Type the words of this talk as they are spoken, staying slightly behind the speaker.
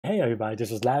Hey everybody,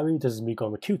 this is Larry. This is me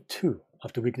going with Q2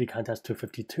 of the weekly contest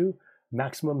 252,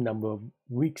 maximum number of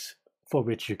weeks for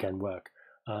which you can work.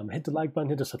 Hit the like button,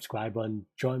 hit the subscribe button,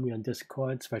 join me on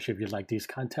Discord, especially if you like these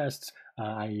contests.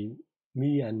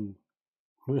 Me and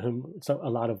a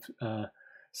lot of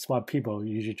smart people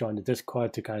usually join the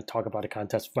Discord to kind of talk about the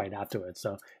contest right afterwards.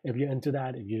 So if you're into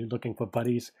that, if you're looking for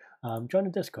buddies, join the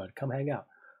Discord, come hang out.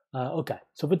 Okay,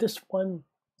 so for this one,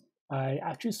 I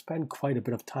actually spent quite a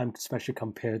bit of time, especially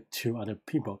compared to other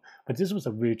people. But this was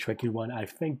a really tricky one. I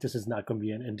think this is not going to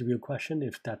be an interview question,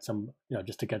 if that's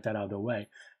just to get that out of the way.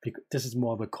 Because this is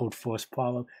more of a code force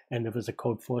problem. And if it's a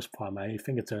code force problem, I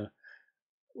think it's a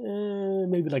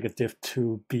maybe like a div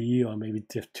 2b or maybe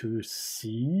div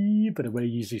 2c, but a very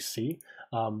easy C.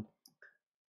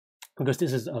 Because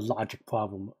this is a logic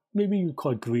problem. Maybe you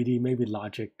call it greedy, maybe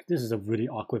logic. This is a really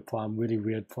awkward problem, really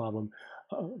weird problem.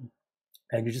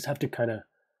 And you just have to kind of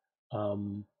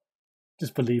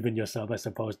just believe in yourself, I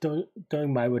suppose.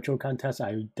 During my virtual contest,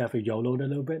 I definitely YOLO'd a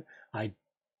little bit. I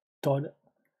thought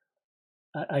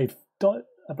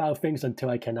about things until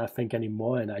I cannot think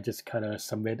anymore, and I just kind of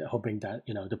submit, hoping that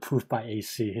the proof by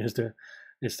AC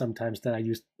is sometimes that I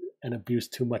use and abuse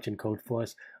too much in code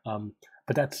force.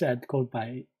 But that said, code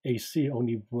by AC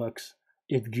only works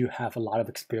if you have a lot of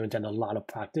experience and a lot of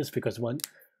practice, because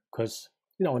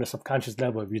on a subconscious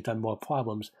level, if you've done more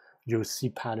problems, you'll see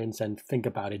patterns and think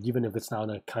about it, even if it's not on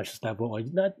a conscious level or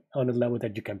not on a level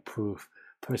that you can prove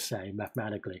per se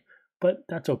mathematically. But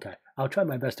that's okay. I'll try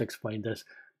my best to explain this.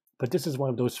 But this is one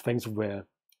of those things where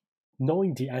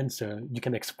knowing the answer, you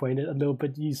can explain it a little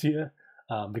bit easier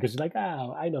because you're like,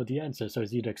 I know the answer, so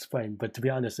it's easy to explain. But to be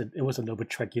honest, it was a little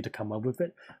bit tricky to come up with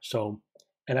it. So,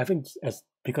 and I think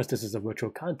because this is a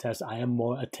virtual contest, I am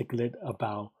more articulate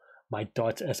about my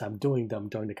thoughts as I'm doing them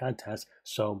during the contest.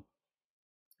 So,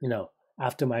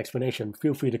 after my explanation,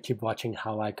 feel free to keep watching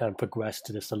how I kind of progress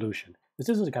to the solution. This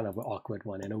is kind of an awkward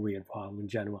one and a weird problem in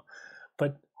general.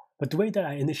 But the way that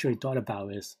I initially thought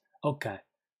about is, okay,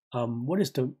 what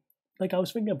is I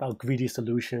was thinking about greedy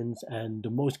solutions, and the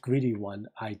most greedy one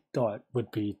I thought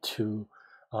would be to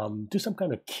do some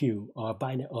kind of queue or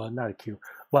binary, or not a queue,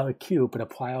 well, a queue, but a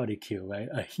priority queue, right?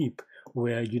 A heap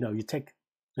where, you take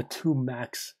the two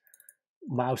max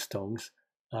milestones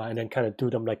and then kind of do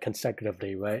them like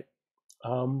consecutively, right?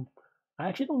 I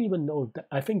actually don't even know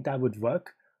I think that would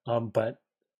work, but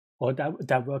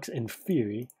that works in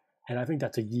theory, and I think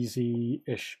that's a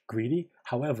easy-ish greedy.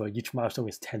 However, each milestone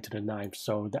is 10 to the 9,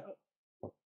 so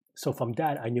from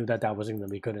that I knew that wasn't going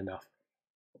to be good enough.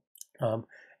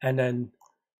 And then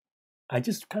I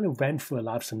just kind of went through a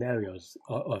lot of scenarios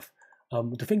of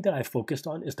the thing that I focused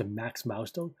on is the max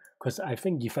milestone, because I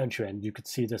think eventually, and you could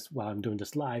see this while I'm doing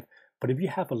this live, but if you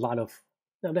have a lot of,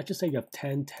 now let's just say you have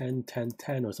 10, 10, 10,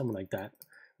 10 or something like that,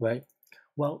 right?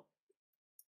 Well,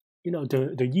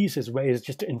 the easiest way is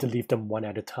just to interleave them one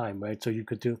at a time, right? So you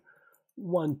could do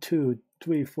 1, 2,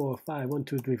 3, 4, 5, 1,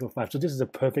 2, 3, 4, 5. So this is a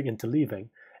perfect interleaving,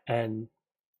 and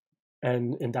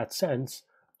in that sense,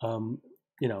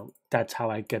 that's how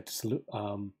I get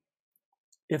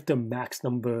if the max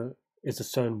number is a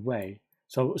certain way.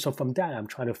 So from that, I'm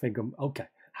trying to figure, okay,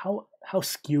 how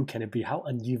skewed can it be? How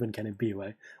uneven can it be,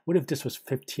 right? What if this was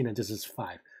 15 and this is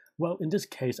 5? Well, in this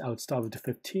case, I would start with the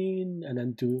 15 and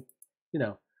then do,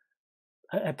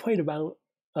 I played around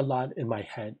a lot in my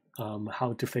head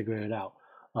how to figure it out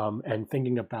and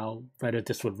thinking about whether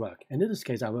this would work. And in this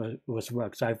case, it was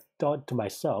work. So I thought to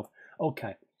myself,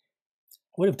 okay,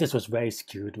 what if this was very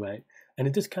skewed, right?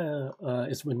 And this kind of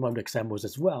is in one of the examples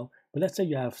as well. But let's say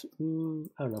you have,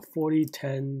 40,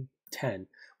 10, 10.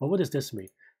 Well, what does this mean?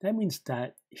 That means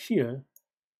that here,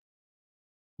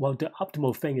 well, the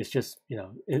optimal thing is just,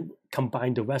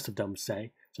 combine the rest of them,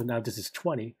 say. So now this is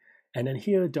 20. And then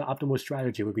here, the optimal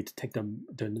strategy would be to take the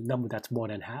number that's more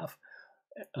than half,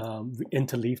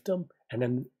 interleave them, and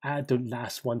then add the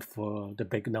last one for the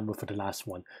big number for the last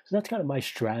one. So that's kind of my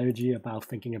strategy about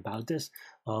thinking about this.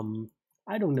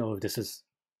 I don't know if this is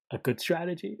a good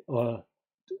strategy, or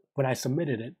when I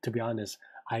submitted it, to be honest,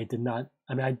 I did not.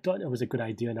 I mean, I thought it was a good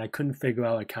idea, and I couldn't figure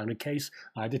out a counter case.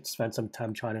 I did spend some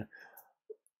time trying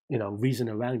to, reason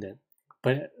around it.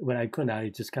 But when I couldn't, I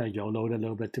just kind of YOLO'd a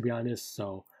little bit, to be honest.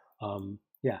 So,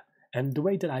 yeah. And the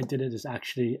way that I did it is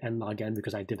actually n log n,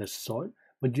 because I did a sort.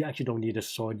 But you actually don't need a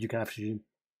sort. You can actually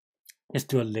just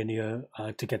do a linear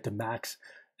to get the max,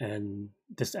 and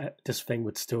this thing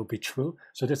would still be true.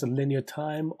 So there's a linear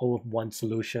time over one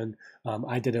solution.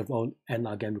 I did it on n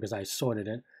log n because I sorted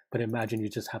it, but imagine you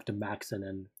just have the max and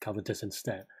then cover this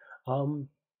instead.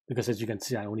 Because as you can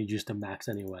see, I only used the max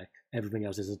anyway. Everything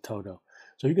else is a total.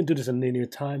 So you can do this in linear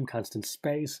time, constant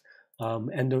space.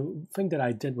 And the thing that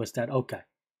I did was that, okay,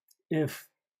 if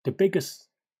the biggest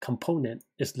component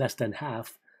is less than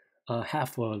half,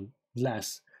 half or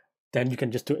less, then you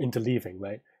can just do interleaving,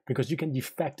 right? Because you can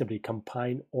effectively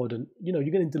combine all the, you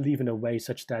can interleave in a way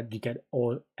such that you get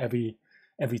every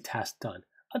task done.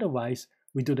 Otherwise,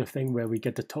 we do the thing where we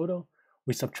get the total,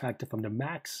 we subtract it from the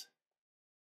max.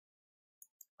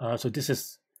 So this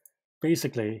is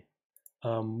basically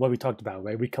what we talked about,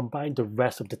 right? We combine the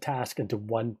rest of the task into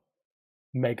one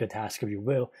mega task, if you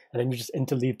will, and then you just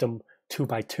interleave them 2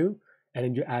 by 2, and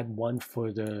then you add one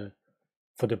for the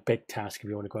big task, if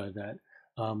you want to call it that,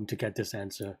 to get this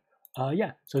answer.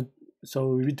 Yeah,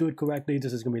 so if you do it correctly,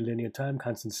 this is going to be linear time,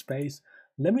 constant space.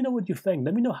 Let me know what you think.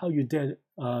 Let me know how you did,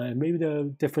 and maybe there are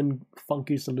different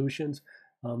funky solutions.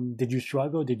 Did you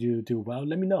struggle? Did you do well?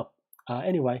 Let me know.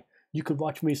 Anyway, you could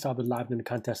watch me solve it live in the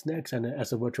contest next, and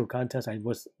as a virtual contest, I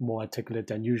was more articulate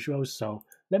than usual, so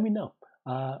let me know.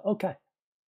 Okay,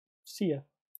 see ya.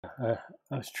 I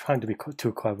was trying to be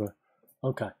too clever.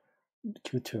 Okay,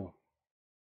 Q2.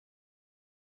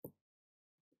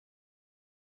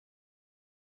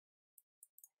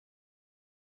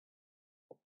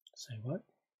 Say what?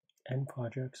 End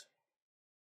projects.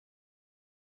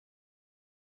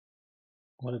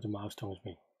 What do the milestones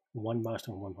mean? One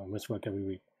milestone, 1 point. Must work every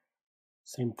week.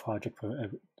 Same project for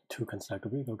every 2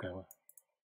 consecutive weeks. Okay. Well,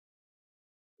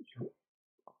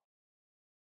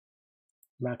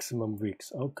 maximum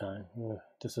weeks. Okay.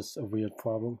 This is a weird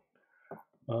problem.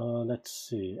 Let's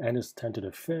see. N is 10 to the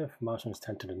 5th. Milestone is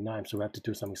 10 to the 9th. So we have to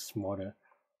do something smarter.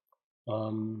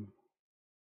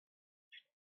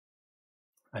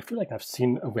 I feel like I've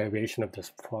seen a variation of this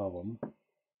problem.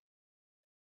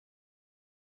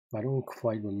 I don't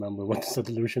quite remember what the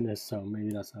solution is, so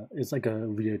maybe it's like a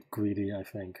weird greedy, I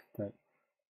think, but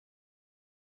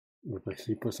with a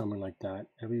heap or something like that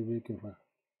every week. If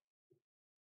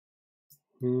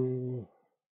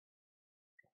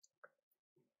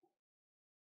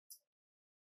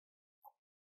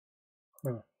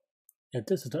huh. Yeah,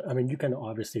 this is. I mean, you can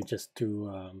obviously just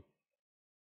do.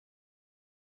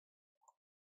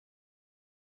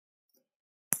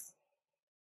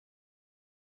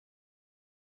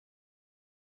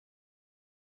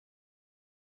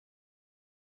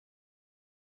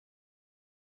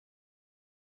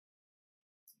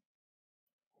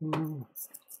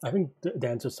 I think the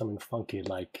answer is something funky,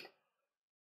 like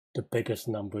the biggest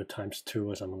number times 2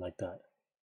 or something like that.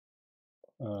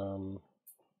 Or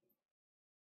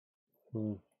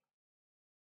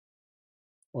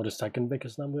the second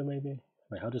biggest number, maybe.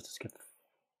 Wait, how does this get?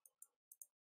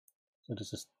 So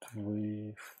this is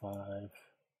 3, 5.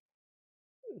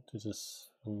 This is.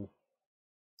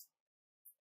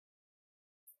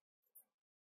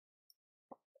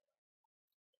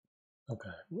 Okay,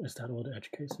 is that all the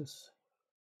edge cases?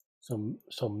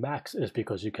 So max is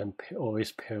because you can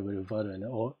always pair with a other,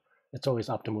 or it's always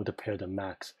optimal to pair the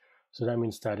max. So that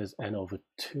means that is n over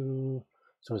 2,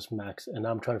 so it's max. And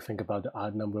I'm trying to think about the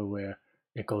odd number where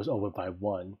it goes over by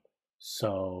 1.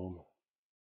 So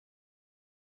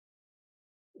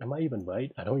am I even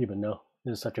right? I don't even know.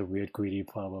 This is such a weird greedy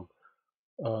problem.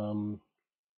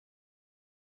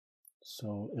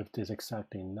 So if there's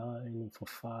exactly 9 for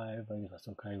 5, I guess that's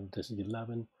okay. If this is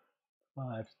 11,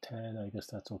 5, 10, I guess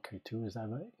that's okay too. Is that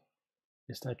right?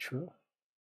 Is that true?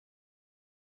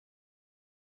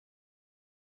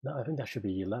 No, I think that should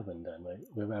be 11 then, right?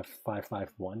 We have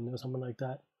 551 or something like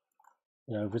that.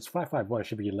 Yeah, if it's 551, it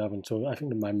should be 11. So I think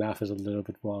that my math is a little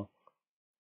bit wrong.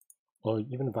 Or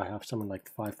even if I have something like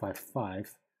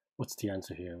 555, what's the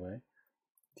answer here, right?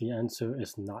 The answer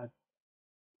is not,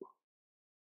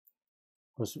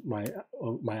 because my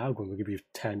algorithm will give you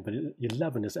 10, but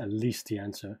 11 is at least the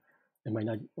answer. It might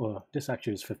not, or this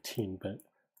actually is 15, but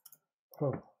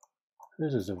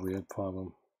this is a weird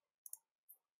problem.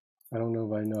 I don't know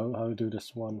if I know how to do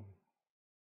this one.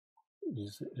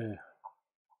 There's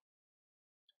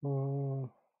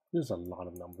a lot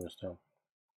of numbers though.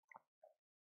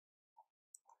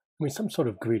 I mean, some sort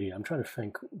of greedy. I'm trying to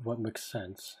think what makes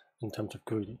sense in terms of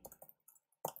greedy.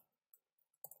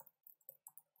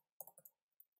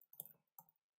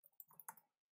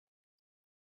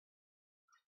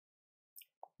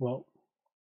 Well,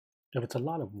 if it's a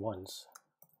lot of ones,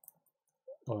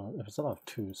 or if it's a lot of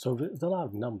twos, so if it's a lot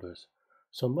of numbers,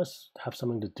 so it must have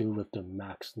something to do with the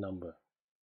max number,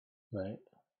 right?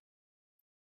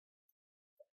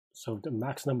 So if the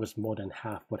max number is more than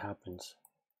half, what happens?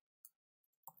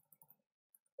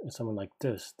 If something like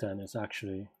this, then it's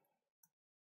actually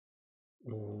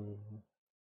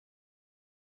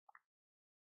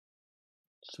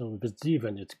so if it's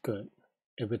even, it's good.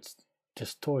 If it's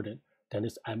distorted, then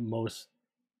it's at most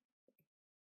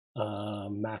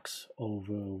max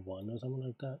over 1 or something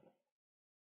like that.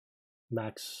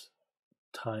 Max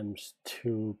times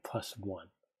 2 plus 1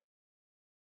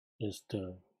 is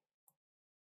the,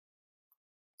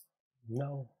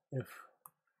 no, if,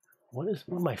 what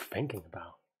am I thinking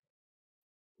about?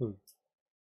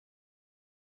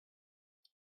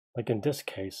 Like in this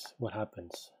case, what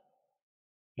happens?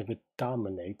 If it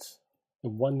dominates,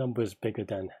 if one number is bigger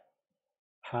than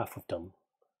half of them.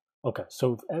 Okay,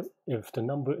 so if the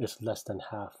number is less than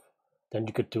half, then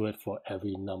you could do it for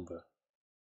every number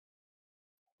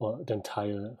or the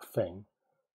entire thing.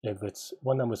 If it's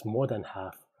one number is more than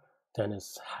half, then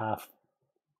it's half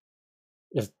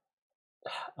is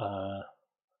the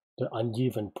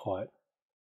uneven part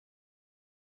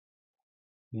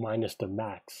minus the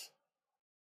max.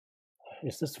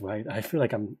 Is this right? I feel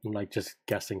like I'm like just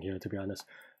guessing here, to be honest.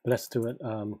 But let's do it.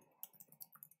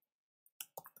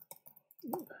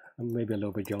 Maybe a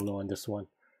little bit YOLO on this one.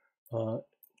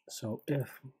 So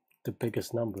if the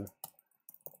biggest number,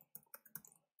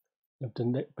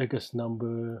 biggest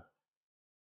number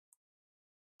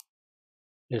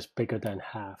is bigger than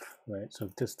half, right?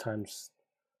 So this times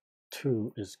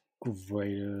 2 is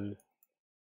greater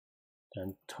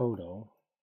than total.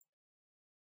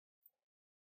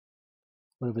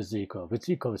 What if it's equal? If it's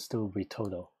equal, it still be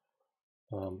total.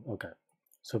 Okay.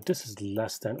 So if this is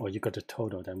less than or equal to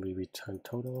total, then we return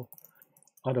total.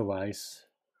 Otherwise,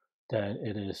 then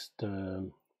it is the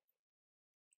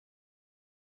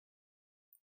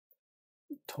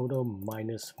total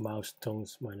minus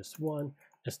milestones minus 1.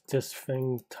 Is this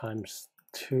thing times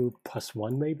 2 plus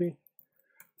 1 maybe?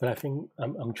 But I think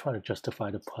I'm trying to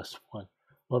justify the plus 1.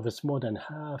 Well, if it's more than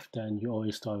half, then you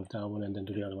always start with that one and then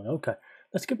do the other one. Okay,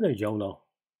 let's give it a YOLO.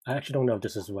 I actually don't know if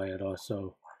this is right at all,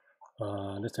 so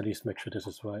let's at least make sure this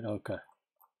is right. Okay.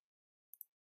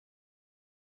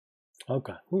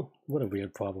 Okay, what a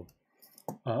weird problem.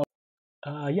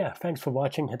 Yeah, thanks for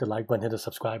watching. Hit the like button, hit the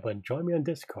subscribe button. Join me on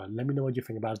Discord. Let me know what you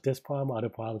think about this problem, other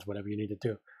problems, whatever you need to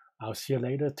do. I'll see you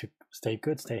later. To stay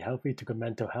good, stay healthy, to good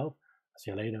mental health.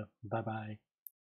 See you later. Bye-bye.